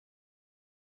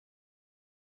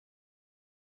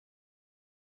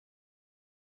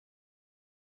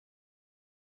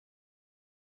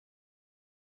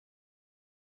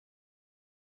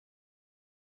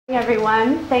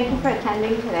Everyone, thank you for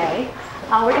attending today.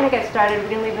 We're going to get started. We're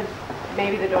going to leave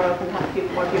maybe the door open to have a few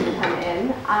more people come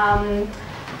in.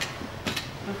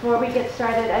 Before we get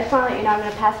started, I just want to let you know I'm going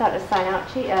to pass out a sign-up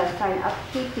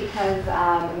sheet because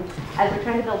as we're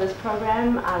trying to build this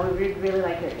program, we would really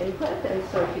like your input. And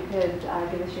so if you could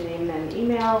give us your name and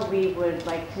email, we would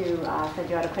like to send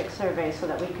you out a quick survey so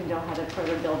that we can know how to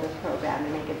further build this program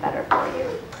and make it better for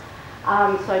you.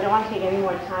 So I don't want to take any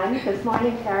more time. This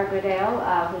morning, Sarah Goodale,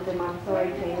 who's a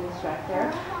Montessori training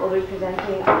instructor, will be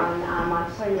presenting on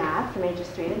Montessori math from ages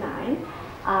 3 to 9.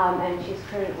 And she's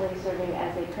currently serving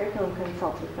as a curriculum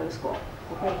consultant for the school.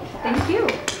 So thank you, Sarah. Thank you.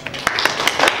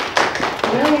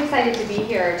 I'm really excited to be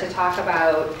here to talk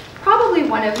about probably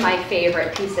one of my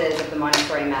favorite pieces of the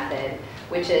Montessori method,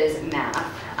 which is math.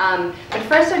 But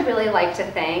first, I'd really like to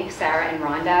thank Sarah and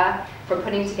Rhonda for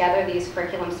putting together these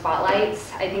curriculum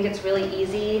spotlights. I think it's really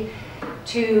easy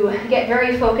to get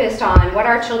very focused on what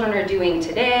our children are doing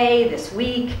today, this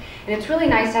week, and it's really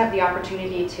nice to have the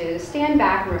opportunity to stand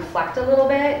back and reflect a little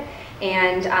bit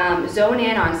and zone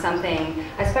in on something,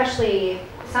 especially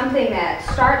something that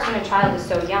starts when a child is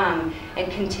so young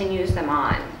and continues them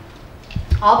on,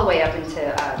 all the way up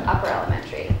into upper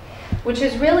elementary, which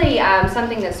is really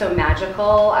something that's so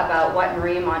magical about what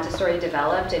Maria Montessori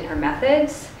developed in her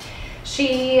methods.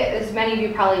 She, as many of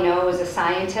you probably know, was a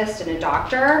scientist and a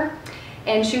doctor,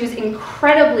 and she was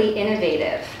incredibly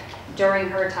innovative during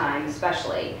her time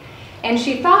especially. And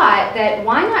she thought that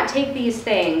why not take these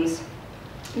things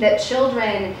that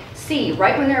children see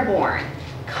right when they're born,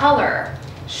 color,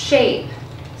 shape,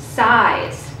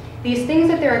 size, these things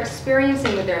that they're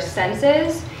experiencing with their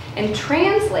senses, and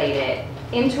translate it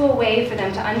into a way for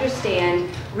them to understand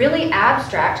really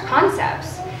abstract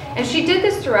concepts. And she did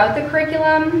this throughout the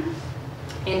curriculum.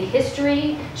 In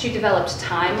history, she developed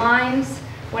timelines.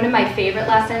 One of my favorite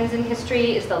lessons in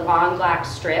history is the long black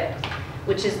strip,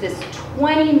 which is this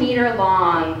 20-meter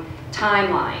long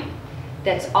timeline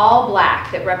that's all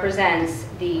black that represents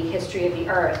the history of the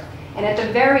earth. And at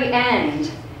the very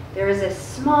end, there is a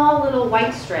small little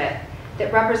white strip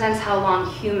that represents how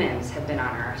long humans have been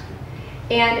on earth.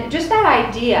 And just that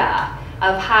idea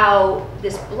of how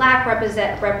this black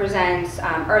represents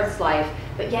Earth's life,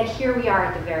 but yet here we are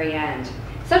at the very end.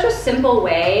 Such a simple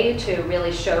way to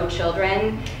really show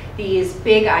children these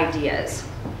big ideas.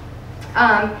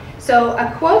 So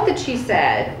a quote that she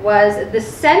said was, "The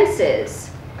senses,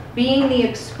 being the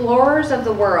explorers of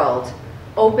the world,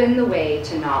 open the way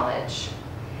to knowledge."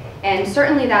 And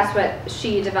certainly that's what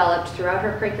she developed throughout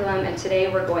her curriculum, and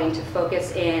today we're going to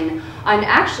focus in on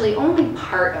actually only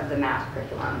part of the math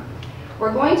curriculum.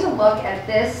 We're going to look at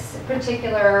this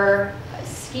particular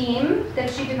scheme that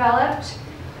she developed,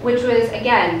 which was,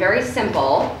 again, very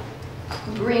simple: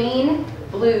 green,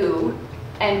 blue,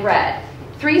 and red.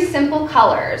 3 simple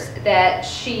colors that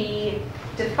she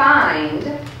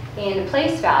defined in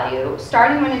place value,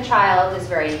 starting when a child is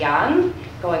very young,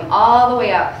 going all the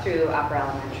way up through upper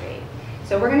elementary.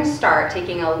 So we're going to start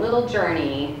taking a little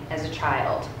journey as a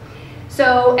child.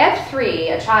 So at 3,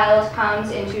 a child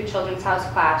comes into Children's House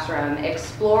classroom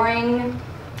exploring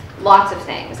lots of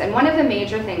things. And one of the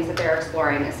major things that they're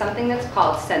exploring is something that's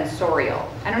called sensorial.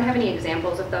 I don't have any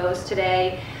examples of those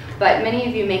today, but many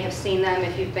of you may have seen them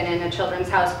if you've been in a Children's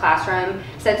House classroom.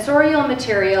 Sensorial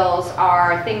materials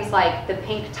are things like the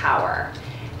pink tower,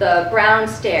 the brown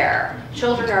stair.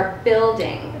 Children are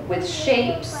building with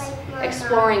shapes,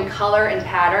 exploring color and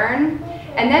pattern.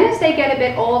 And then as they get a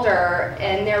bit older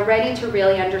and they're ready to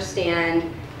really understand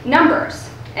numbers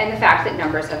and the fact that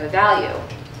numbers have a value.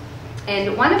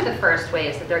 And one of the first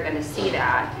ways that they're going to see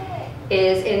that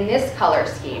is in this color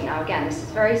scheme. Now again, this is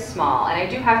very small, and I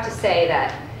do have to say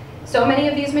that so many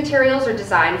of these materials are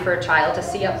designed for a child to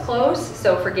see up close,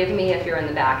 so forgive me if you're in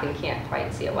the back and can't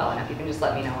quite see it well enough. You can just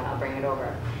let me know and I'll bring it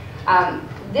over.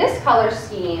 This color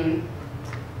scheme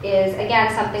is,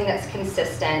 again, something that's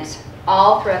consistent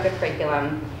all throughout the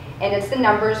curriculum, and it's the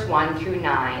numbers 1 through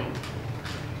 9.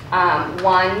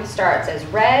 1 starts as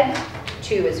red,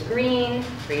 2 is green,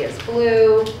 3 is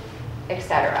blue,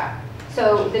 etc.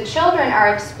 So the children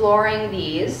are exploring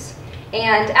these,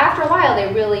 and after a while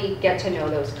they really get to know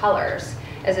those colors.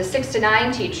 As a 6 to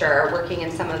 9 teacher working in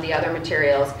some of the other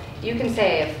materials, you can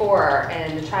say a 4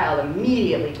 and the child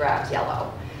immediately grabs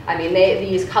yellow. I mean,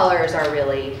 these colors are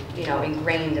really,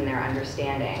 ingrained in their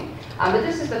understanding. But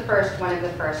this is one of the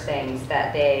first things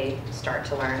that they start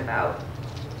to learn about.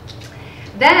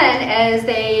 Then, as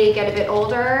they get a bit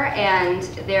older and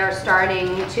they're starting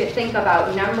to think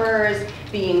about numbers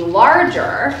being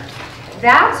larger,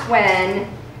 that's when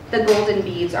the golden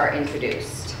beads are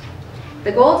introduced.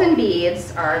 The golden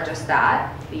beads are just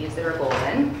that, beads that are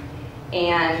golden.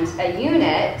 And a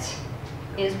unit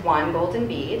is 1 golden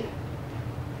bead.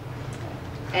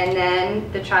 And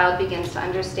then the child begins to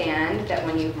understand that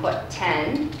when you put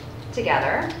 10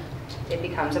 together, it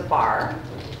becomes a bar.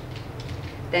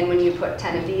 Then when you put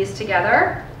 10 of these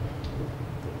together,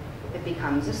 it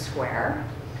becomes a square.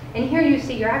 And here you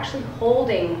see you're actually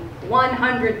holding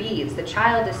 100 beads. The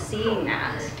child is seeing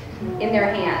that in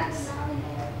their hands.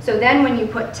 So then when you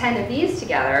put 10 of these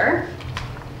together,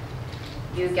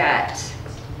 you get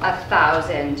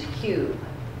 1,000 cube.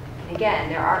 And again,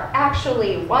 there are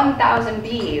actually 1,000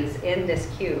 beads in this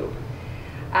cube.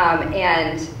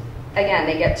 And again,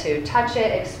 they get to touch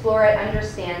it, explore it,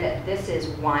 understand that this is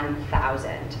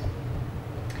 1,000.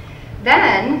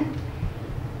 Then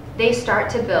they start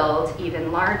to build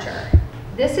even larger.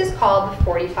 This is called the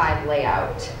 45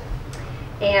 layout.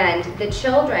 And the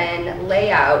children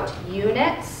lay out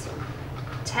units,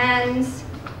 tens,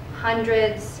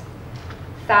 hundreds,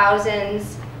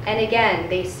 thousands, and again,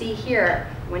 they see here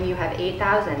when you have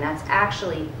 8,000, that's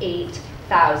actually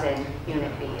 8,000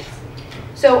 unit beads.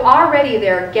 So already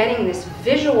they're getting this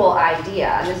visual idea,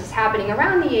 and this is happening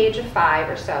around the age of 5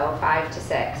 or so, 5 to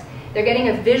 6. They're getting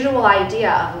a visual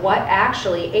idea of what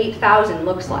actually 8,000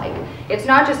 looks like. It's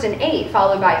not just an 8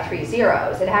 followed by 3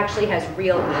 zeros. It actually has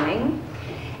real meaning.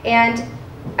 And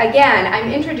again,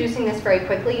 I'm introducing this very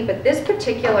quickly, but this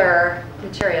particular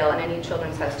material, and any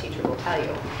children's house teacher will tell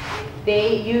you,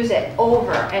 they use it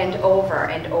over and over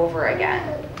and over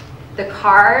again. The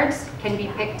cards can be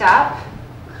picked up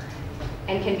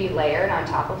and can be layered on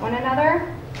top of one another.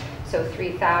 So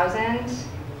 3,000,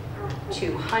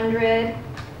 200,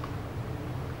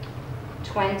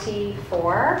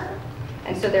 24.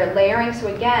 And so they're layering. So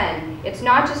again, it's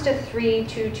not just a 3,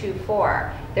 2, 2,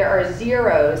 4. There are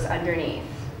zeros underneath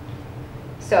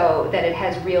so that it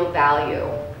has real value.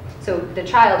 So the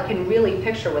child can really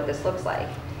picture what this looks like.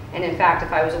 And in fact,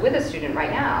 if I was with a student right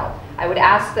now, I would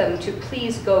ask them to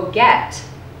please go get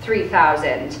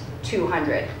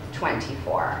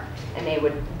 3,224. And they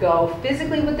would go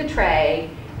physically with the tray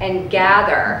and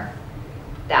gather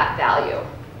that value.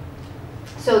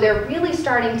 So they're really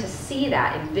starting to see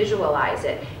that and visualize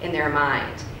it in their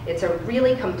mind. It's a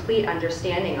really complete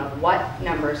understanding of what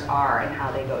numbers are and how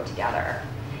they go together.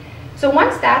 So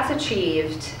once that's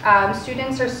achieved,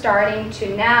 students are starting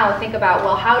to now think about,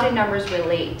 well, how do numbers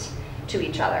relate to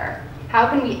each other? How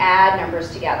can we add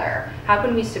numbers together? How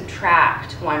can we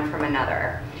subtract one from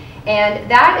another? And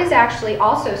that is actually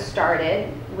also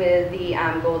started with the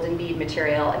golden bead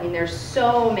material. I mean, there's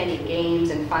so many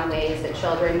games and fun ways that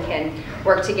children can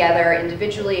work together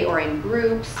individually or in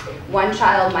groups. One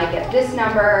child might get this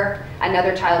number,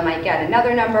 another child might get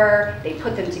another number. They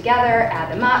put them together, add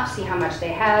them up, see how much they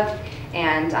have,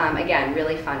 and again,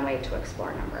 really fun way to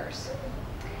explore numbers.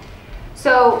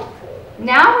 So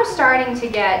now we're starting to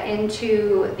get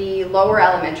into the lower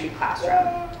elementary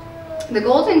classroom. The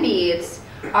golden beads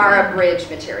are a bridge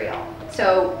material.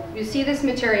 So you see this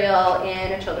material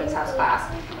in a children's house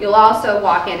class. You'll also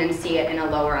walk in and see it in a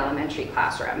lower elementary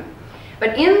classroom.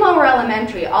 But in lower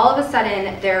elementary, all of a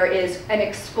sudden there is an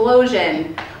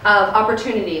explosion of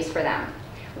opportunities for them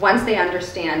once they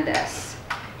understand this.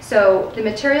 So the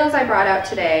materials I brought out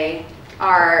today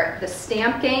are the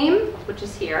stamp game, which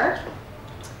is here,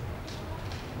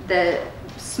 the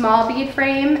small bead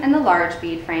frame and the large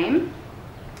bead frame,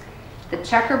 the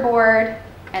checkerboard,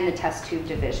 and the test tube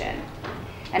division.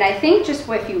 And I think just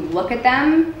if you look at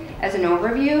them as an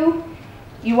overview,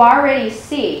 you already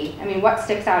see, I mean, what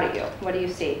sticks out at you? What do you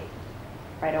see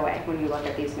right away when you look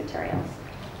at these materials?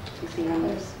 You see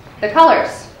numbers? The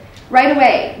colors, right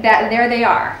away, there they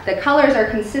are. The colors are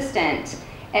consistent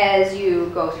as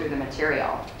you go through the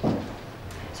material.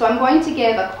 So I'm going to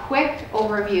give a quick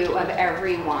overview of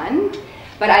every one,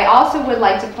 but I also would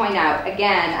like to point out,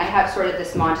 again, I have sort of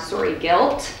this Montessori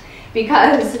guilt,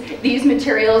 because these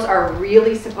materials are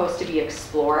really supposed to be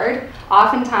explored.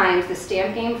 Oftentimes, the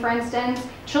stamp game, for instance,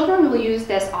 children will use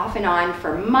this off and on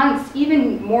for months,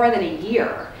 even more than a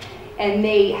year, and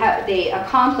they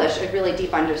accomplish a really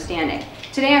deep understanding.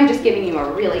 Today, I'm just giving you a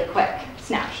really quick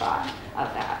snapshot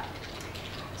of that.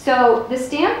 So the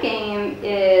stamp game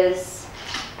is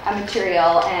a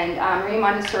material, and Marie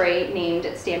Montessori named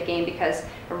it stamp game because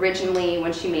originally,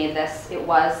 when she made this, it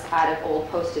was out of old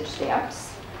postage stamps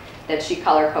that she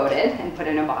color-coded and put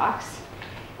in a box.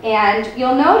 And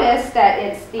you'll notice that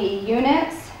it's the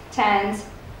units, tens,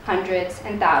 hundreds,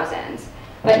 and thousands.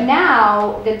 But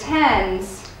now the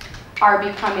tens are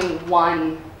becoming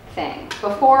one thing.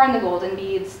 Before in the golden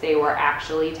beads, they were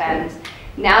actually tens.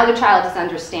 Now the child is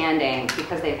understanding,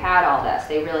 because they've had all this,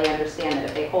 they really understand that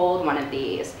if they hold one of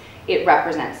these, it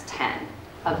represents 10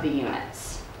 of the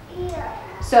units.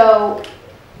 So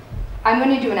I'm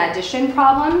going to do an addition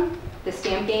problem. The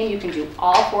stamp game, you can do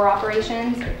all 4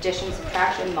 operations: addition,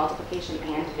 subtraction, multiplication,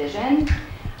 and division.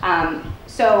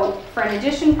 So for an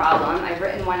addition problem, I've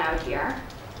written one out here.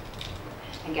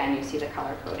 Again, you see the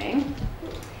color coding.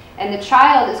 And the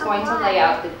child is going to lay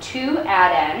out the 2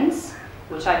 addends,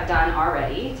 which I've done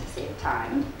already to save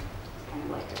time. Kind of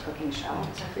like a cooking show.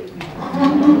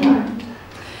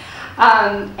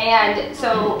 And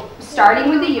so starting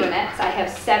with the units, I have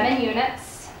 7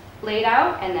 units laid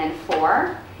out and then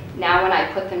 4. Now when I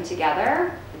put them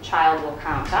together, the child will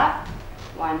count up.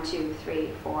 1, 2, 3,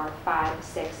 4, 5,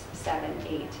 6, 7,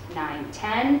 8, 9,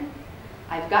 10.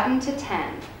 I've gotten to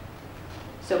 10.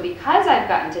 So because I've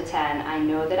gotten to 10, I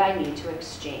know that I need to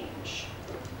exchange.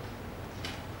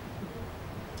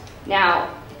 Now,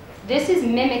 this is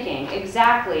mimicking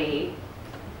exactly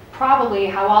probably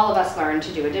how all of us learn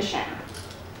to do addition.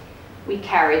 We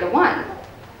carry the 1.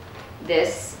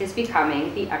 This is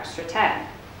becoming the extra 10.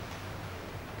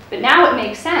 But now it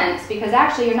makes sense because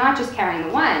actually you're not just carrying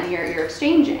the 1, you're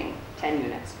exchanging 10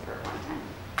 units for 1 10.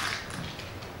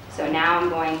 So now I'm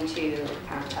going to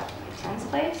count up my tens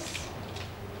place.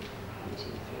 1, 2,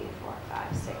 3, 4,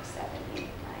 5, 6, 7, 8, 9,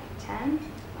 10.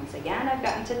 Once again, I've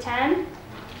gotten to 10.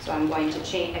 So I'm going to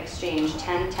exchange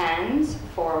 10 tens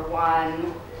for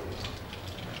 100.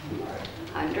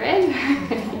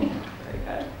 Very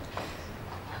good.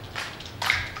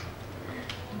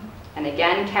 And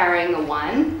again, carrying the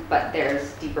 1, but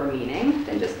there's deeper meaning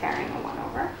than just carrying a 1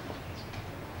 over.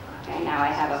 Okay, now I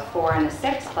have a 4 and a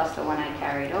 6 plus the 1 I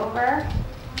carried over.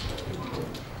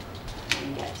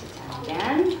 And get to 10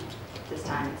 again. This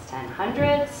time it's 10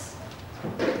 hundredths.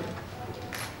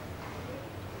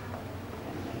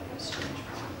 Exchange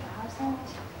for 1,000.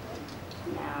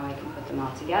 Now I can put them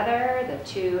all together, the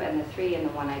 2 and the 3 and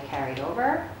the 1 I carried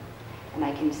over. And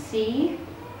I can see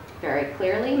very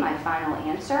clearly my final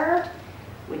answer,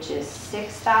 which is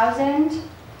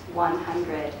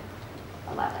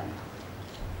 6,111.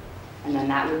 And then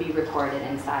that would be recorded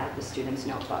inside of the student's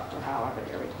notebook or however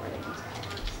they're recording these.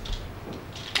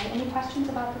 Any questions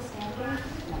about the stamping?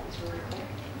 That was really quick.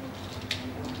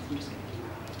 I'm just going to keep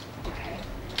going. Okay.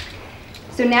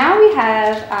 So now we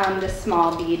have the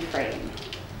small bead frame,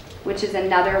 which is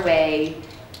another way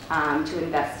to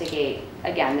investigate,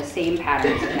 again, the same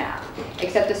patterns of math.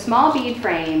 Except the small bead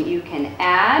frame, you can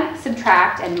add,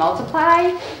 subtract, and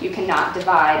multiply. You cannot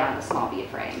divide on the small bead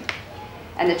frame.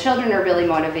 And the children are really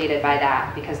motivated by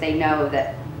that because they know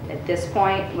that at this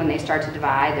point, when they start to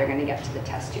divide, they're going to get to the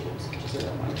test tubes, which is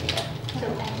really motivating. So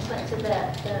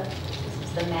this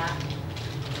is the math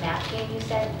game you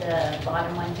said, the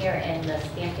bottom one here, and the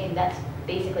stamp game, that's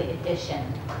basically addition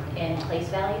in place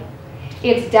value?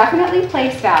 It's definitely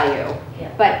place value, Yeah.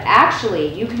 but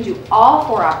actually you can do all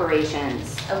 4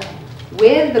 operations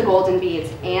with the golden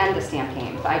beads and the stamp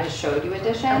game. I just showed you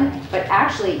addition, but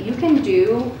actually you can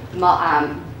do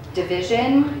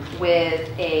division with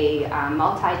a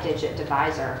multi-digit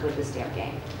divisor with the stamp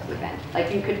game even.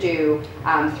 Like you could do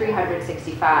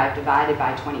 365 divided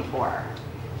by 24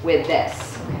 with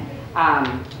this.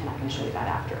 And I can show you that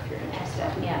after if you're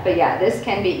interested. Yeah. But yeah, this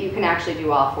can be, you can actually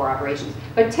do all 4 operations.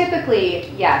 But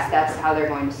typically, yes, that's how they're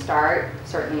going to start,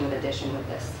 certainly with addition with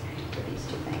this, with these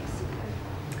 2 things.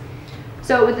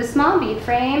 So with the small bead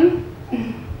frame,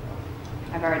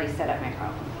 I've already set up my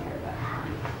problem here, but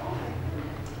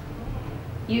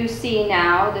you see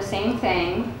now the same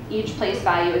thing. Each place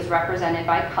value is represented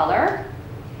by color,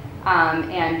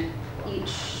 and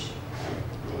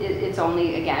it's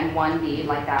only, again, 1 bead,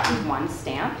 like that with 1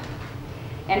 stamp.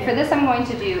 And for this, I'm going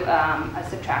to do a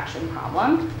subtraction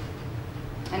problem.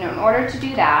 And in order to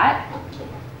do that,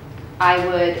 I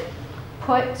would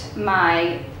put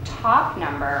my top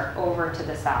number over to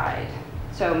the side.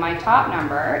 So my top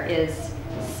number is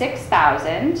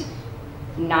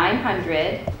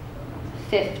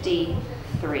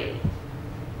 6,953.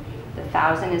 The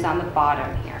 1,000 is on the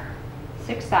bottom here.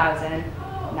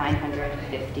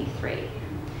 6,953.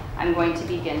 I'm going to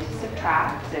begin to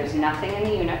subtract. There's nothing in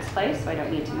the units place, so I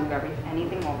don't need to move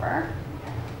anything over.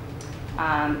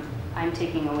 I'm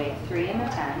taking away 3 in the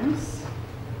tens.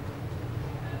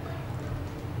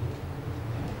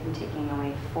 I'm taking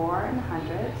away 4 in the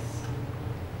hundreds.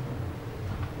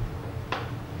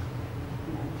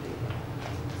 And then 3 in the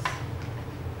thousands.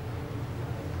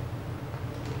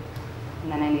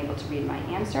 And then I'm able to read my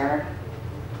answer,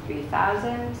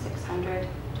 3,623.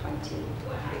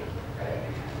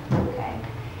 Okay.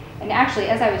 And actually,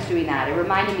 as I was doing that, it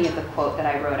reminded me of the quote that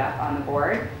I wrote up on the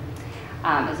board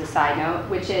as a side note,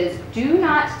 which is, do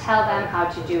not tell them how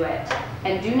to do it,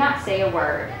 and do not say a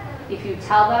word. If you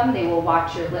tell them, they will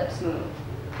watch your lips move.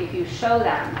 if you show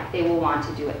them, they will want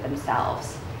to do it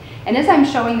themselves. And as I'm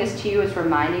showing this to you, it's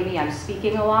reminding me I'm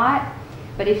speaking a lot,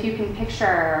 but if you can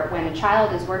picture when a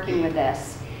child is working with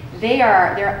this,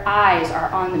 their eyes are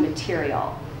on the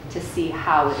material to see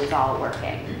how it is all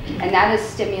working. And that is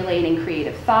stimulating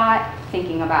creative thought,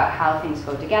 thinking about how things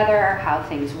go together, how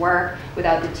things work,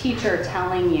 without the teacher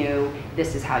telling you,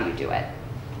 this is how you do it.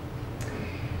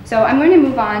 So I'm going to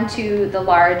move on to the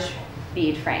large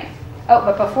bead frame. Oh,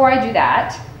 but before I do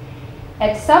that,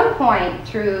 at some point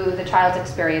through the child's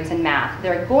experience in math,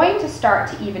 they're going to start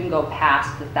to even go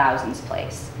past the thousands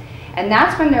place. And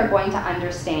that's when they're going to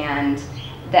understand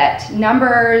that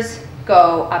numbers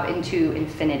go up into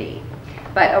infinity.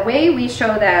 But a way we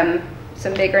show them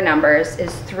some bigger numbers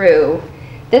is through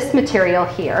this material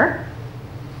here,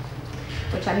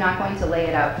 which I'm not going to lay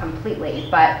it out completely,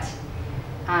 but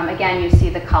again, you see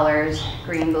the colors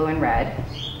green, blue, and red.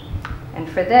 And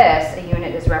for this, a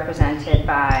unit is represented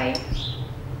by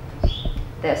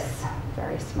this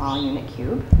very small unit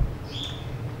cube.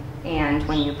 And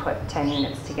when you put 10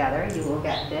 units together, you will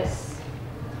get this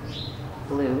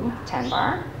blue 10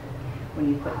 bar. When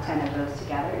you put 10 of those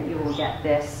together, you will get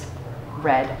this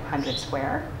red 100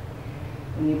 square.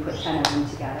 When you put 10 of them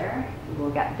together, you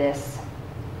will get this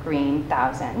green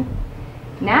 1,000.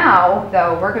 Now,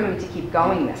 though, we're going to keep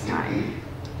going this time.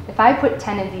 If I put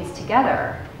 10 of these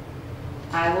together,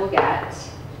 I will get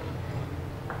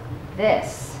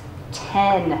this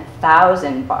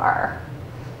 10,000 bar.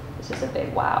 This is a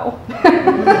big wow.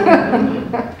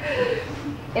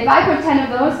 If I put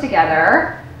 10 of those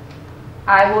together,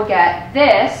 I will get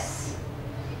this,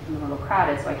 I'm a little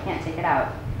crowded so I can't take it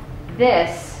out,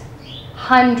 this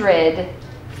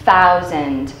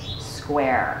 100,000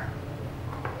 square.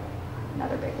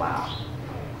 Another big wow.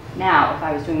 Now, if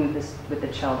I was doing this with the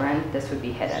children, this would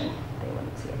be hidden. They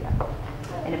wouldn't see it yet.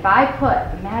 And if I put,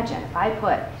 imagine, if I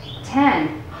put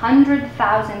 10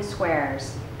 100,000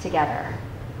 squares together,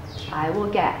 I will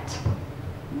get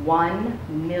 1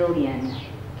 million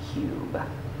cube.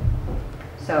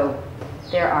 So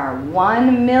there are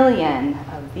 1 million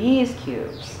of these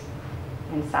cubes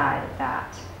inside of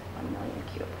that 1 million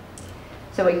cube.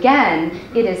 So again,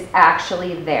 it is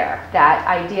actually there. That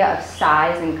idea of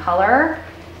size and color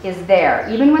is there.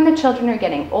 Even when the children are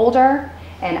getting older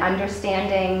and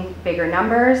understanding bigger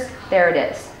numbers, there it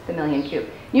is, the million cube.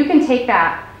 You can take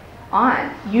that on.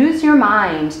 Use your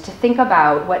mind to think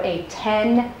about what a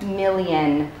 10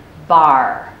 million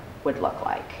bar would look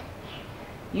like.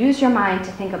 Use your mind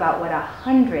to think about what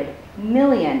 100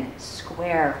 million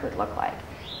square would look like,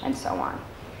 and so on.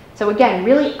 So again,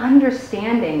 really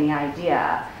understanding the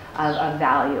idea of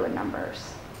value in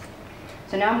numbers.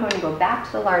 So now I'm going to go back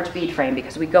to the large bead frame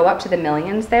because we go up to the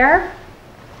millions there.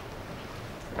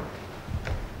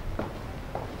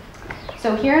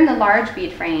 So here in the large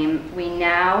bead frame, we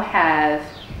now have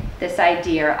this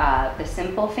idea of the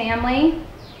simple family,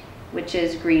 which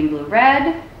is green, blue,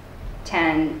 red,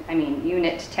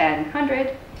 unit 10,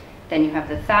 100. Then you have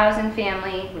the 1,000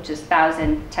 family, which is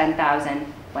 1,000, 10,000,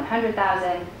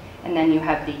 100,000. And then you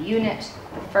have the unit,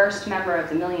 the first member of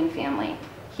the million family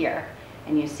here.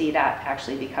 And you see that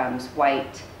actually becomes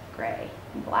white, gray,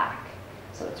 and black.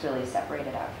 So it's really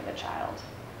separated out for the child.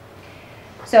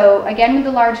 So again, with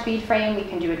the large bead frame, we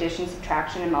can do addition,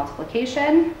 subtraction, and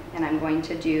multiplication. And I'm going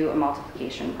to do a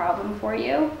multiplication problem for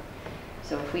you.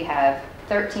 So if we have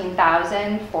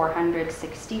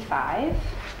 13,465,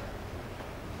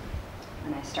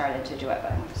 and I started to do it,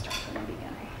 but I'm going to start from the beginning.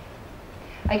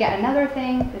 Again, another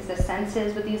thing is the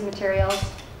senses with these materials.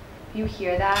 If you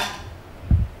hear that,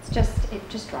 it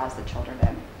just draws the children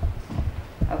in.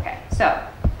 Okay, so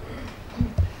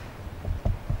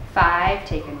 5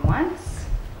 taken once,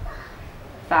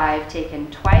 5 taken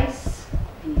twice,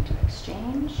 I need to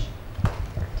exchange,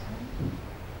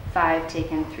 5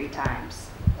 taken 3 times.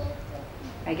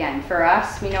 Again, for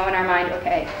us, we know in our mind,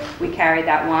 okay, we carried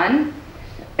that one,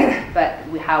 but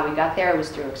how we got there was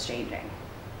through exchanging.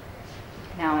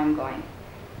 Now I'm going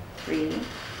 3, or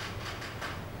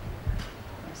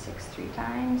 6 3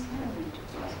 times.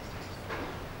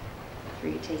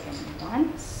 3 taken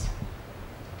once,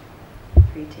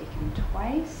 3 taken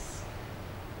twice,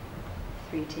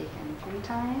 3 taken 3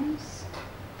 times.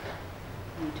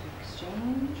 Need to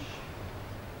exchange.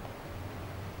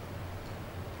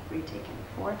 3 taken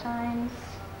 4 times,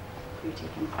 3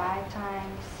 taken 5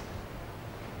 times,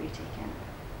 3 taken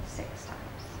 6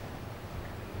 times.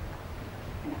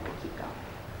 And I'm going to keep going.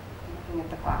 I'm looking at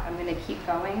the clock. I'm going to keep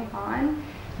going on.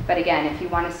 But again, if you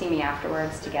want to see me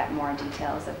afterwards to get more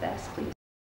details of this, please.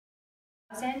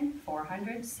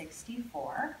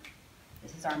 1,464.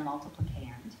 This is our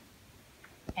multiplicand.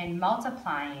 And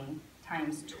multiplying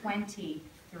times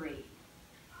 23.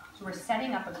 So we're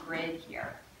setting up a grid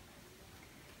here.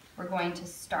 We're going to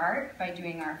start by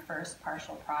doing our first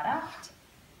partial product,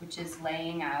 which is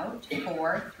laying out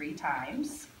 4 3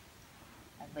 times.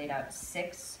 I've laid out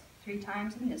 6 3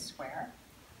 times in this square.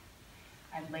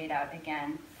 I've laid out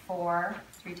again 4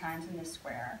 3 times in this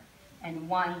square, and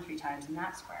 1 3 times in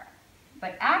that square.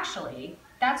 But actually,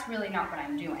 that's really not what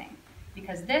I'm doing,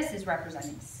 because this is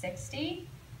representing 60,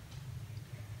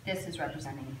 this is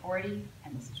representing 40,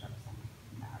 and this is representing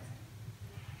 1,000.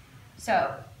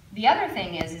 So the other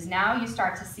thing is now you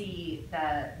start to see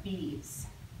the beads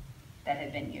that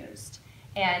have been used.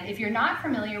 And if you're not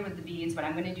familiar with the beads, what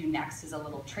I'm going to do next is a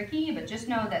little tricky, but just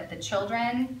know that the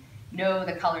children know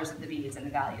the colors of the beads and the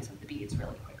values of the beads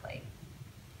really quickly.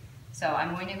 So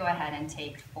I'm going to go ahead and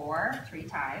take 4 3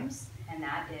 times, and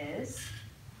that is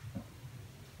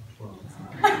 12.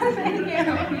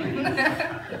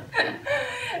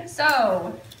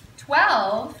 So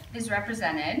 12 is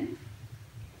represented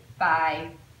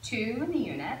by 2 in the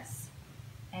units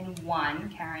and 1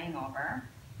 carrying over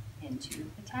into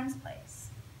the tens place.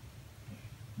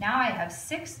 Now I have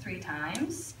 6 3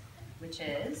 times, which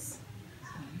is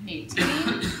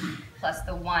 18, plus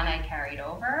the 1 I carried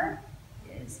over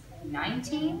is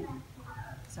 19.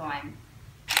 So I'm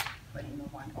putting the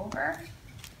 1 over.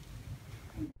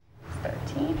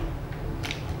 13.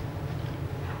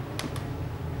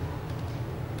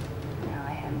 Now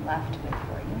I am left with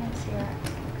 4 units here. I'm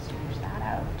going to exchange that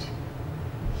out.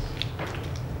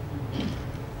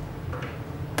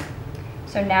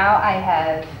 So now I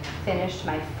have finished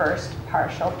my first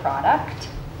partial product,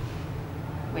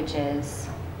 which is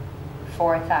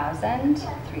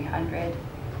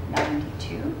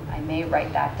 4,392. I may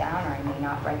write that down, or I may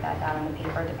not write that down on the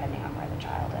paper, depending on where the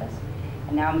child is.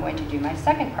 And now I'm going to do my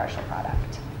second partial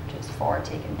product, which is 4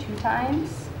 taken 2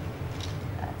 times.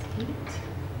 That's 8.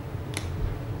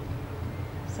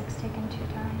 6 taken 2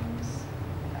 times.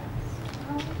 That's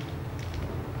 12.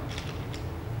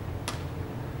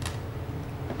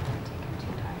 4 taken 2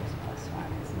 times plus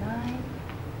 1 is 9.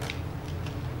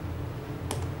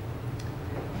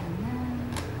 And then,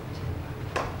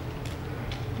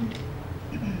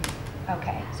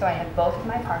 okay, so I have both of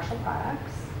my partial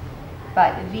products.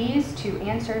 But these two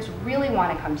answers really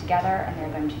want to come together, and they're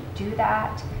going to do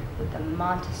that with the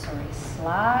Montessori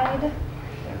slide.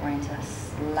 They're going to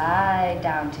slide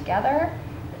down together.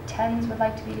 The tens would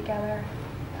like to be together.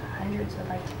 The hundreds would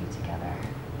like to be together.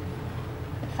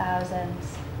 The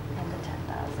thousands and the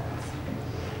 10,000s.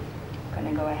 I'm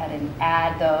going to go ahead and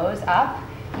add those up.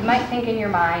 You might think in your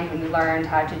mind, when you learned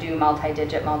how to do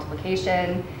multi-digit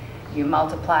multiplication, you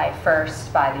multiply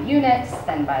first by the units,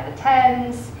 then by the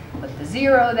tens, put the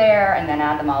 0 there, and then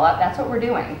add them all up. That's what we're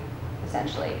doing,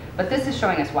 essentially. But this is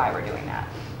showing us why we're doing that,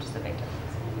 which is the big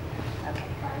difference. Okay,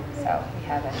 so we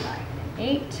have a 9 and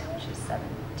 8, which is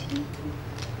 17.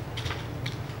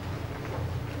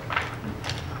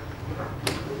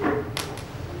 A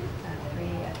 3,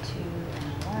 a 2, and a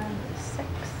 1 is 6.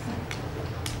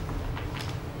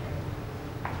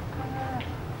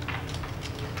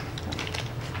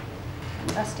 I'm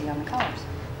rusty on the colors.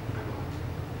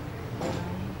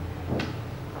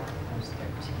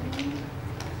 13.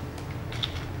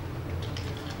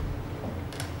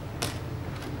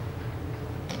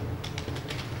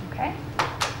 Okay.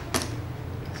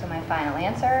 So my final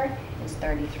answer is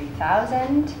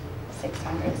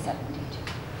 33,672.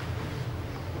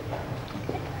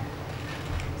 Okay.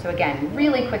 So again,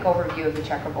 really quick overview of the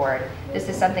checkerboard. This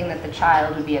is something that the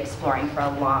child would be exploring for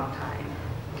a long time.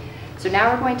 So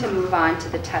now we're going to move on to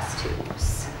the test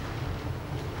tubes.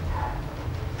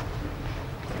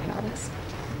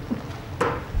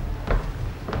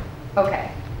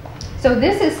 Okay, so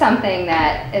this is something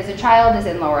that as a child is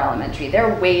in lower elementary,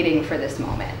 they're waiting for this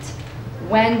moment.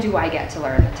 When do I get to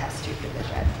learn the test tube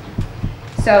division?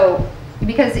 So,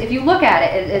 because if you look at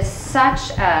it, it is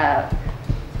such a,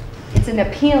 it's an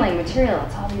appealing material.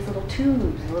 It's all these little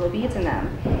tubes, little beads in them.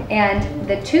 And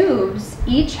the tubes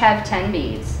each have 10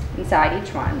 beads inside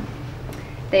each one.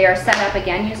 They are set up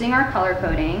again using our color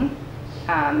coding.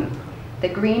 The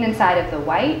green inside of the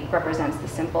white represents the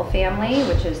simple family,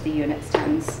 which is the units,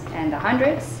 tens, and the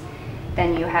hundreds.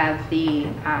 Then you have the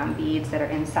beads that are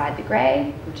inside the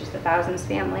gray, which is the thousands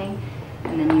family.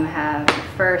 And then you have the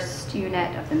first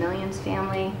unit of the millions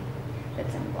family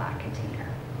that's in a black container.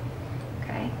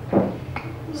 Okay?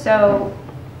 So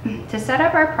to set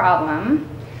up our problem,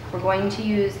 we're going to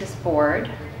use this board.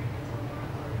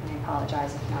 I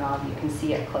apologize if not all of you can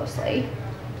see it closely.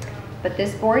 But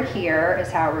this board here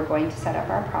is how we're going to set up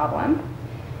our problem.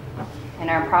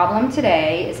 And our problem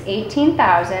today is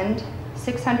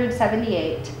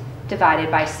 18,678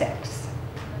 divided by 6.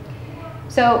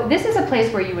 So this is a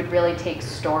place where you would really take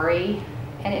story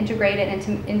and integrate it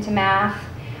into math.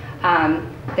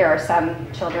 There are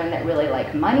some children that really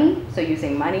like money, so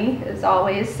using money is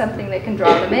always something that can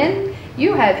draw them in.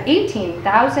 You have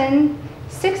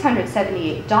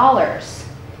 $18,678,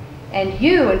 and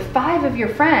you and 5 of your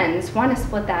friends want to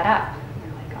split that up.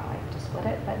 You're like, oh, I have to split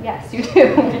it, but yes, you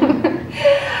do.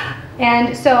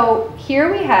 And so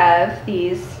here we have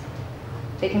these,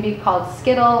 they can be called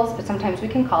skittles, but sometimes we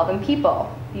can call them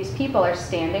people. These people are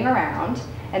standing around,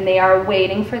 and they are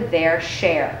waiting for their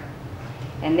share.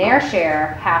 And their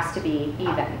share has to be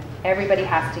even. Everybody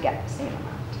has to get the same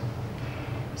amount.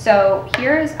 So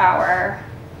here's our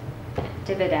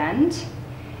dividend.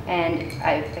 And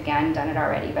I've, again, done it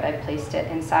already, but I've placed it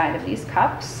inside of these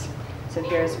cups. So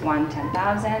here's 1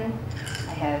 10,000.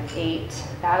 I have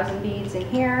 8,000 beads in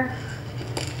here,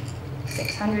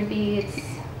 600 beads,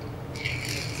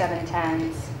 7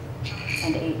 tens,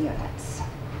 and 8 units.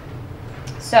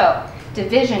 So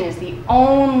division is the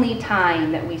only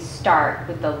time that we start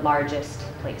with the largest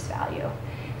place value,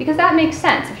 because that makes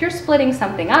sense. If you're splitting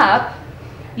something up,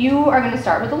 you are going to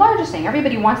start with the largest thing.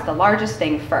 Everybody wants the largest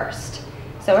thing first.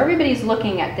 So everybody's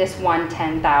looking at this 1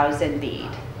 10,000 bead.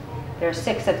 There are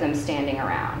 6 of them standing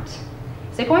around.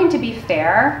 Is it going to be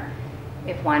fair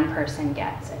if one person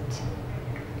gets it?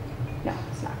 No,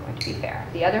 it's not going to be fair.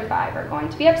 The other 5 are going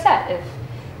to be upset if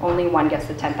only one gets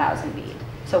the 10,000 bead.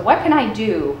 So what can I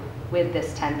do with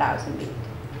this 10,000 bead?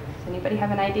 Does anybody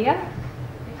have an idea?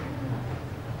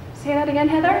 Say that again,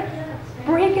 Heather?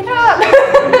 Break it up.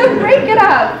 Break it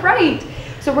up, right.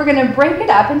 So we're going to break it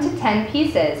up into 10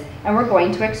 pieces, and we're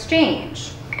going to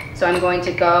exchange. So I'm going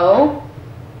to go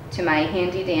to my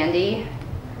handy dandy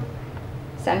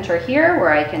center here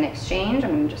where I can exchange.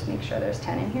 I'm going to just make sure there's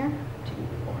 10 in here. 2,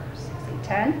 4, 6, 8,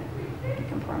 10. I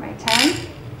can pour my 10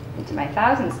 into my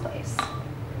thousands place.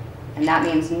 And that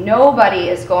means nobody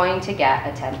is going to get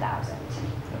a 10,000.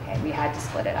 Okay, we had to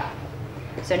split it up.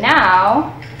 So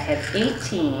now I have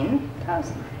 18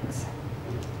 thousands.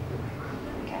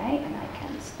 Okay, and I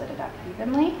can split it up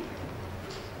evenly.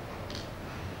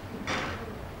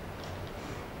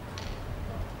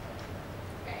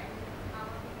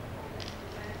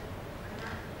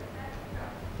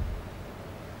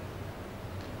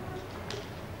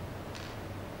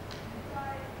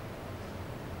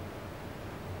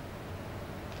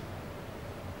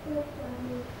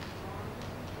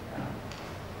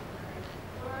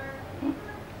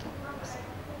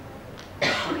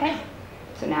 Okay,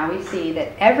 so now we see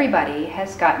that everybody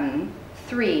has gotten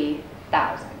 3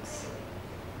 thousands.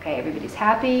 Okay, everybody's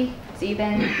happy, it's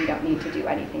even, you don't need to do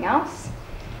anything else.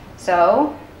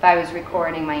 So if I was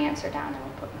recording my answer down, I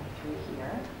would put my 3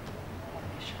 here.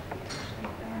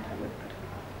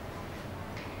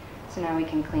 So now we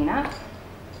can clean up.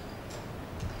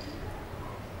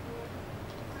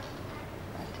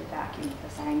 Vacuum with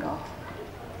this angle.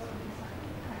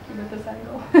 Vacuum with this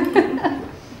angle.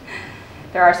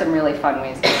 There are some really fun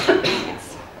ways to do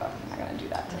this, but I'm not going to do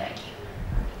that today.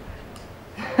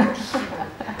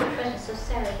 So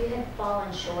Sarah, if you had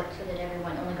fallen short so that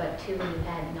everyone only got 2 and you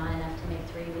had not enough to make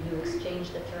 3, would you exchange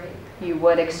the 3? You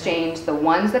would exchange the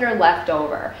ones that are left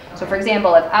over. So for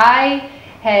example, if I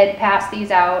had passed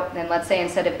these out, then let's say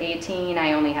instead of 18,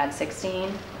 I only had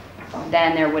 16.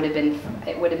 Then it would have been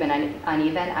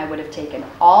uneven. I would have taken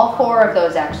all 4 of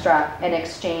those extra and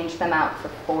exchanged them out for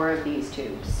 4 of these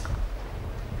tubes.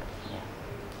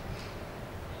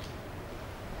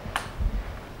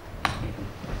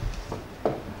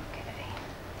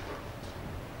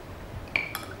 Okay. You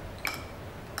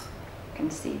can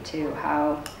see too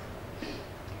how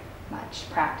much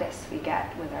practice we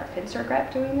get with our pincer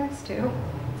grip doing this too.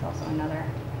 It's also another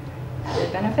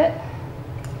added benefit.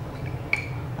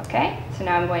 Okay, so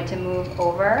now I'm going to move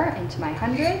over into my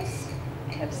hundreds.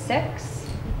 I have 6.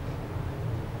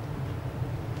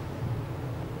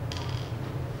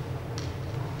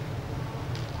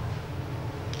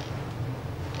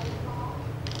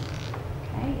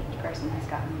 Okay, each person has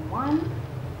gotten 1.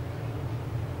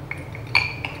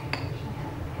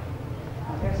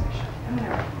 Oh, there's my shot. I'm going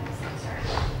to write this. Sorry.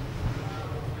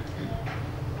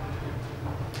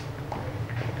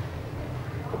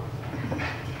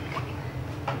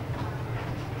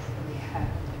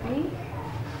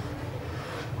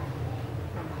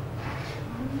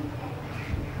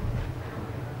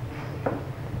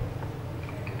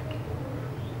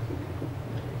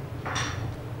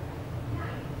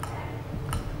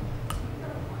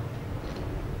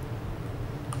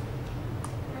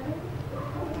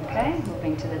 Okay,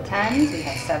 moving to the 10s, we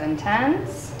have 7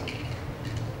 10s.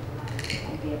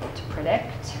 I'll be able to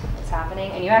predict what's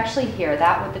happening. And you actually hear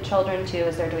that with the children too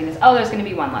as they're doing this. Oh, there's going to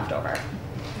be one left over.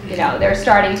 You know, they're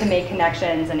starting to make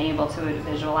connections and able to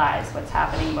visualize what's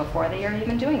happening before they are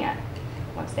even doing it,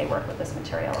 once they work with this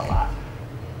material a lot.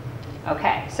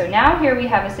 Okay, so now here we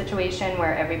have a situation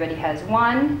where everybody has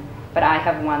one, but I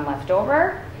have one left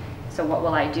over. So what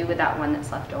will I do with that one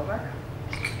that's left over?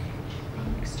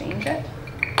 Exchange it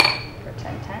for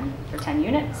 10, for 10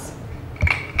 units.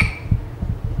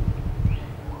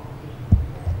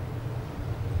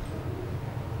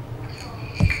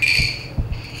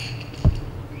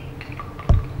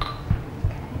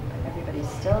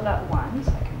 Still got one,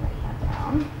 so I can write that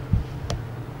down.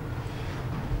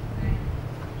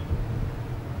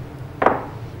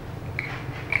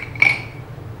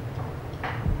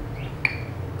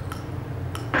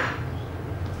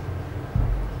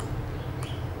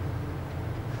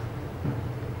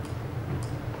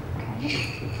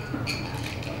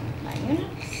 Okay, my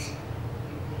units.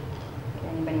 Can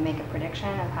anybody make a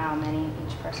prediction of how many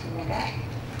each person will get?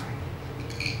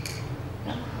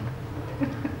 No?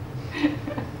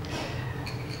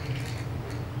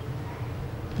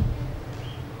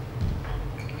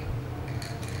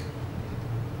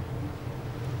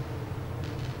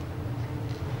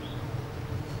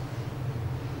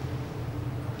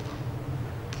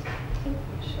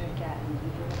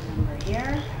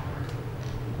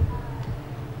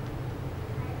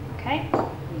 Okay,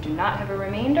 we do not have a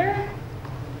remainder.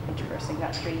 Each person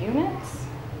got 3 units.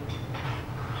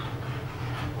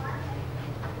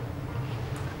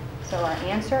 So our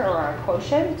answer, or our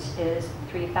quotient, is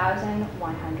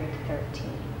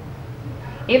 3,113.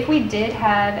 If we did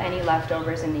have any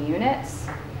leftovers in the units,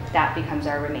 that becomes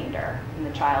our remainder. And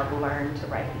the child will learn to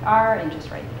write the R and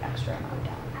just write the extra amount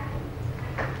down.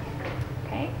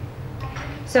 Okay?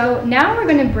 So now we're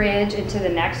going to bridge into the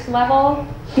next level,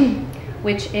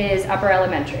 which is upper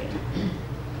elementary.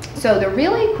 So the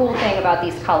really cool thing about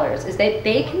these colors is that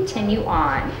they continue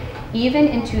on even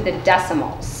into the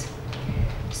decimals.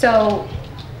 So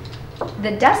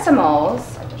the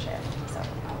decimals, I wish I had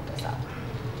this up,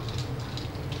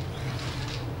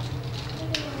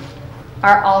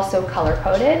 are also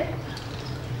color-coded.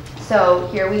 So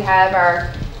here we have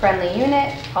our friendly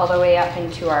unit all the way up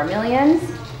into our millions.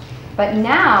 But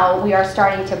now we are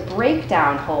starting to break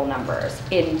down whole numbers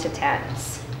into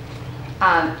tens.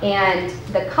 And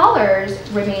the colors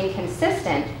remain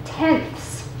consistent.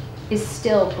 Tenths is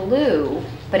still blue,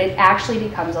 but it actually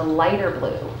becomes a lighter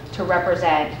blue to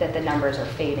represent that the numbers are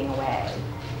fading away.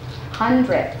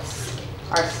 Hundredths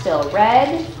are still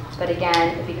red, but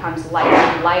again, it becomes lighter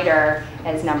and lighter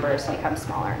as numbers become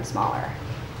smaller and smaller.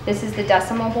 This is the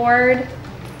decimal board.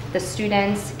 The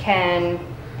students can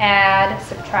add,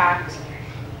 subtract,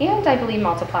 and I believe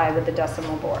multiply with the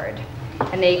decimal board.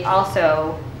 And they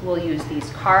also will use these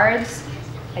cards.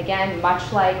 Again,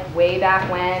 much like way back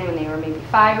when they were maybe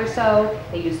 5 or so,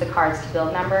 they used the cards to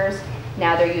build numbers.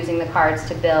 Now they're using the cards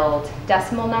to build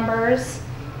decimal numbers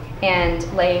and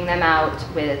laying them out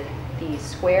with these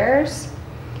squares.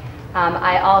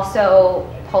 I also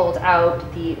pulled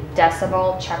out the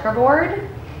decimal checkerboard,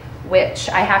 which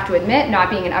I have to admit, not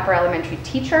being an upper elementary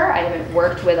teacher, I haven't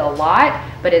worked with a lot,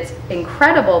 but it's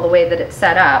incredible the way that it's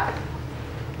set up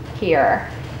here,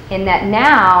 in that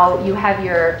now you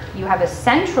have a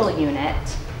central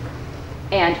unit,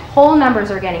 and whole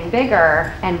numbers are getting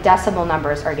bigger, and decimal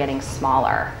numbers are getting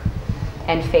smaller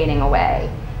and fading away.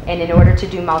 And in order to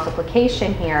do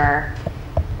multiplication here,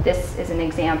 this is an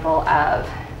example of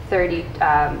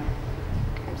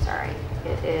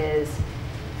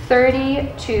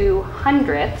 32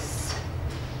 hundredths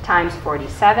times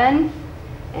 47,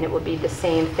 and it would be the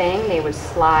same thing. They would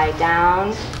slide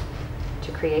down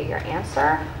to create your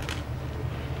answer,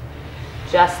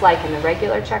 just like in the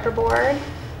regular checkerboard,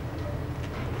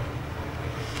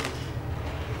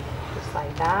 just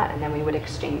like that, and then we would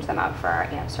exchange them out for our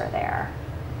answer there.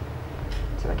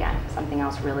 So again, something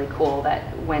else really cool, that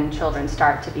when children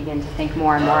start to begin to think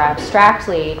more and more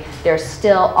abstractly, there's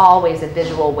still always a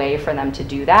visual way for them to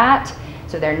do that.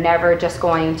 So they're never just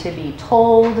going to be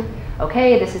told,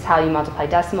 okay, this is how you multiply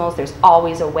decimals. There's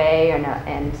always a way and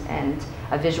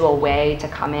a visual way to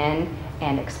come in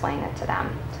and explain it to them.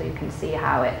 So you can see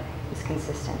how it is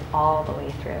consistent all the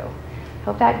way through.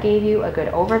 Hope that gave you a good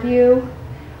overview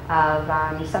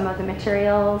of some of the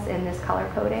materials in this color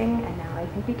coding. And now I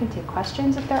think we can take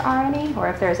questions if there are any, or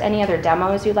if there's any other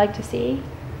demos you'd like to see.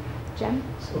 Jim?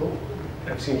 So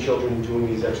I've seen children doing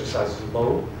these exercises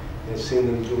alone, and I've seen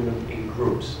them doing them in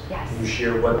groups. Yes. Can you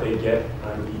share what they get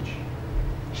out of each?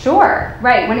 Sure,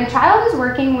 right. When a child is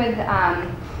working with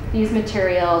these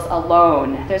materials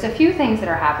alone, there's a few things that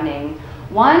are happening.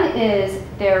 One is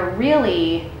they're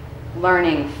really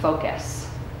learning focus.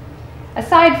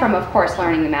 Aside from, of course,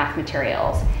 learning the math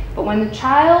materials. But when the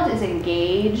child is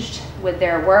engaged with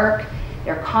their work,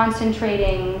 they're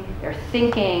concentrating, they're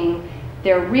thinking,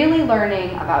 they're really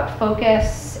learning about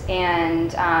focus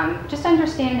and just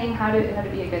understanding how to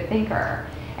be a good thinker.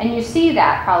 And you see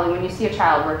that probably when you see a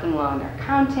child working alone. They're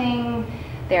counting,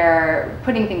 they're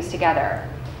putting things together.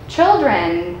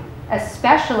 Children,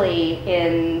 especially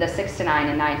in the 6 to 9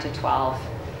 and 9 to 12,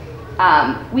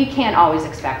 we can't always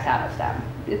expect that of them.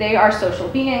 They are social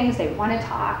beings, they want to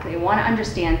talk, they want to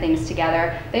understand things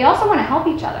together. They also want to help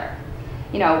each other.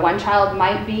 You know, one child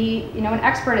might be, you know, an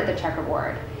expert at the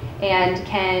checkerboard and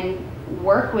can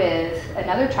work with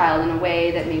another child in a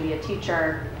way that maybe a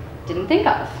teacher didn't think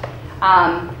of.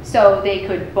 So they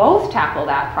could both tackle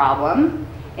that problem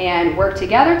and work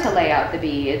together to lay out the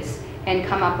beads and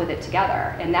come up with it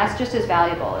together. And that's just as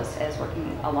valuable as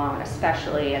working alone,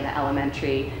 especially in the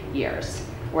elementary years,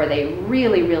 where they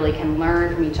really, really can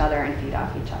learn from each other and feed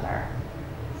off each other.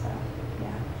 So,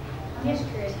 yeah. I'm just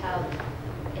curious how,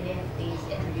 and if these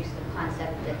introduce the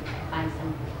concept that I find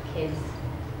some kids,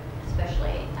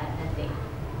 especially at the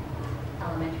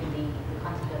elementary, the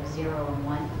concept of 0 and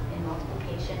 1 in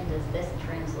multiplication, does this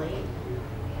translate?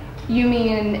 You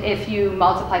mean if you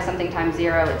multiply something times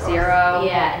 0, it's 0?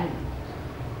 Yeah. And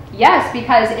yes,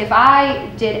 because if I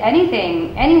did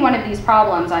anything, any one of these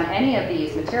problems on any of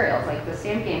these materials, like the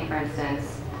stamp game, for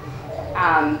instance,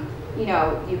 you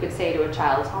know, you could say to a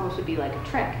child, it almost would be like a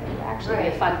trick. It would actually be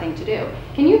a fun thing to do.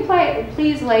 Can you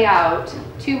please lay out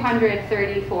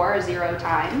 234 0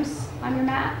 times on your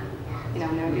mat? You know,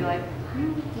 and they would be like,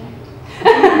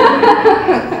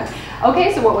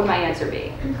 okay, so what would my answer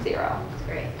be? 0. that's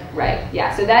great. Right,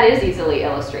 yeah, so that is easily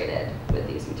illustrated with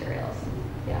these materials.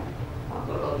 Yeah.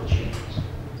 What about the chains?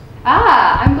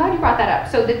 Ah, I'm glad you brought that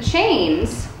up. So the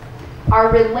chains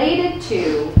are related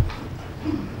to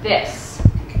this,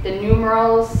 the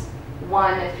numerals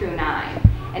 1 through 9.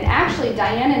 And actually,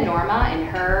 Diana Norma in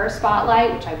her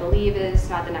spotlight, which I believe is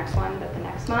not the next one, but the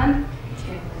next month.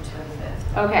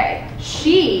 Okay,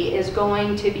 she is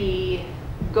going to be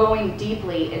going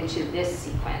deeply into this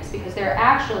sequence because there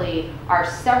actually are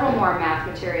several more math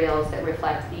materials that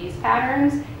reflect these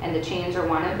patterns, and the chains are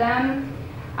one of them.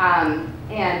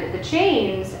 And the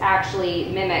chains actually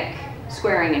mimic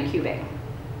squaring and cubing.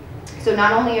 So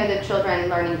not only are the children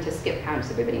learning to skip count,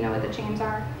 does everybody know what the chains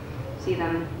are? See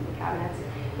them in the cabinets?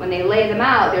 When they lay them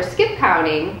out, they're skip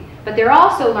counting, but they're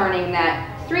also learning that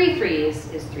 3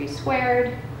 3s is 3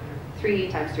 squared, 3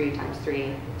 times 3 times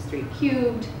 3 is 3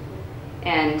 cubed,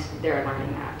 and they're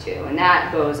learning that too. And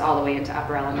that goes all the way into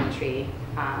upper elementary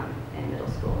and middle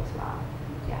school as well.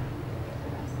 Yeah.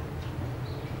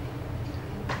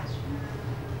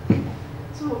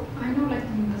 So I know like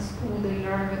in the school they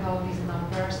learn with all these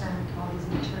numbers and all these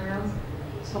materials.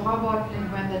 So how about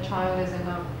like when the child is in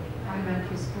a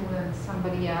elementary school and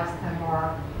somebody asks them,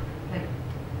 or like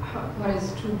what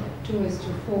is 2 is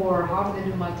to 4, how do they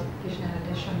do multiplication and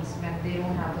additions when they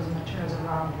don't have those materials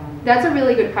around them? That's a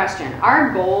really good question.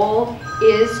 Our goal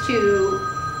is to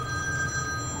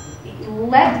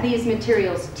let these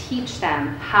materials teach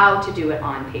them how to do it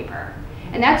on paper.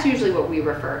 And that's usually what we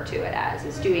refer to it as,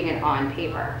 is doing it on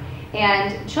paper.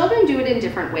 And children do it in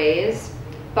different ways,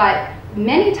 but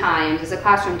many times as a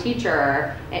classroom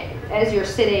teacher, as you're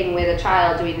sitting with a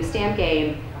child doing the stamp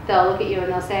game, they'll look at you and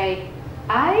they'll say,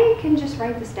 I can just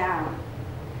write this down,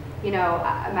 you know,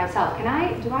 myself. Do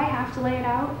I have to lay it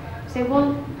out? Say,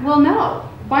 well, no.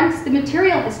 Once the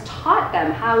material has taught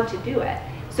them how to do it,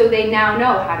 so they now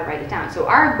know how to write it down. So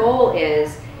our goal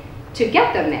is to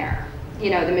get them there.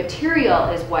 You know, the material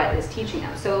is what is teaching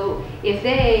them. So if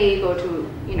they go to,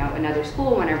 you know, another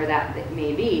school, whenever that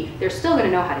may be, they're still going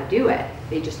to know how to do it.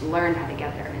 They just learn how to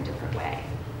get there in a different way.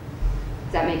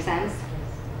 Does that make sense?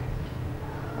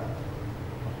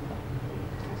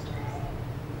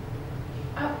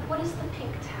 What is the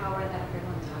pink tower that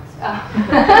everyone talks about?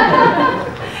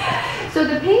 So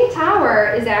the pink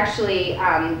tower is actually,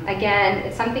 again,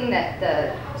 it's something that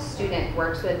the student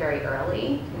works with very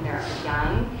early when they're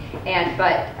young.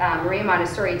 But Maria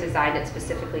Montessori designed it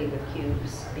specifically with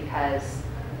cubes because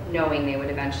knowing they would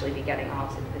eventually be getting all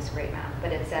to this great math.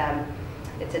 But it's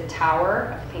a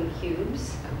tower of pink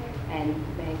cubes. And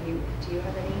Maggie, do you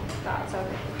have any thoughts on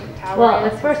the pink tower? Well,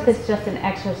 at first it's just an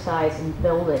exercise in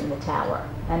building the tower,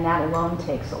 and that alone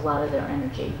takes a lot of their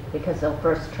energy because they'll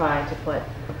first try to put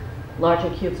larger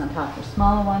cubes on top of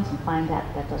smaller ones and find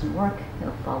that that doesn't work.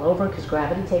 It'll fall over because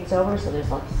gravity takes over, so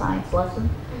there's like a science lesson.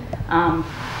 And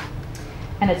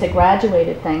it's a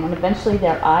graduated thing, and eventually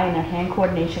their eye and their hand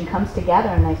coordination comes together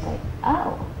and they say,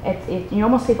 oh, You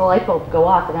almost see the light bulb go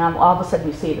off, and then all of a sudden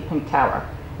you see the pink tower,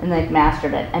 and they've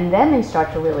mastered it. And then they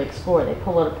start to really explore. They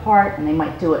pull it apart, and they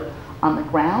might do it on the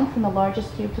ground from the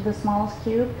largest cube to the smallest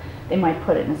cube. They might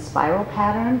put it in a spiral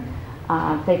pattern.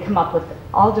 They come up with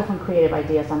all different creative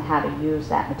ideas on how to use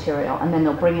that material, and then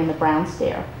they'll bring in the brown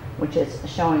stair, which is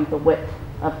showing the width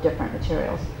of different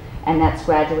materials, and that's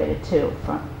graduated too.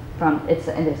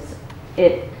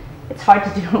 It's hard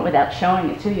to do it without showing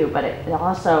it to you, but it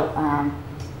also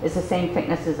is the same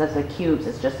thicknesses as the cubes.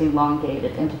 It's just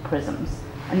elongated into prisms,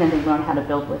 and then they learn how to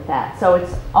build with that. So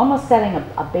it's almost setting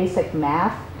a basic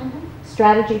math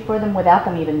strategy for them without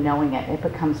them even knowing it. It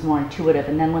becomes more intuitive,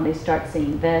 and then when they start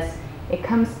seeing this, it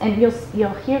comes, and you'll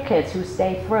hear kids who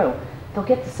stay through. They'll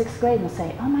get to 6th grade and they'll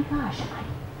say, "Oh my gosh,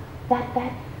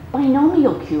 that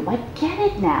binomial cube, I get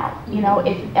it now." You know,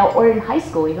 or in high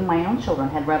school, even my own children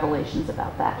had revelations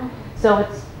about that. So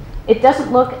it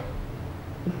doesn't look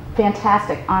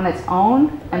fantastic on its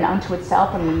own and unto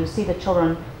itself, and when you see the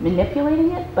children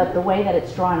manipulating it, but the way that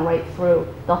it's drawn right through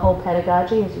the whole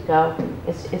pedagogy as you go,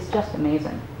 it's just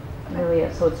amazing. It really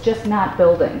is. So it's just not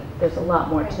building. There's a lot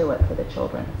more to it for the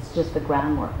children. It's just the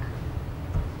groundwork.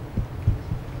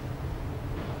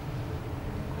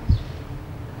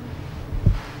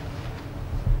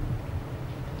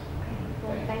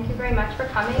 Well, thank you very much for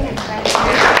coming and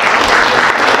spending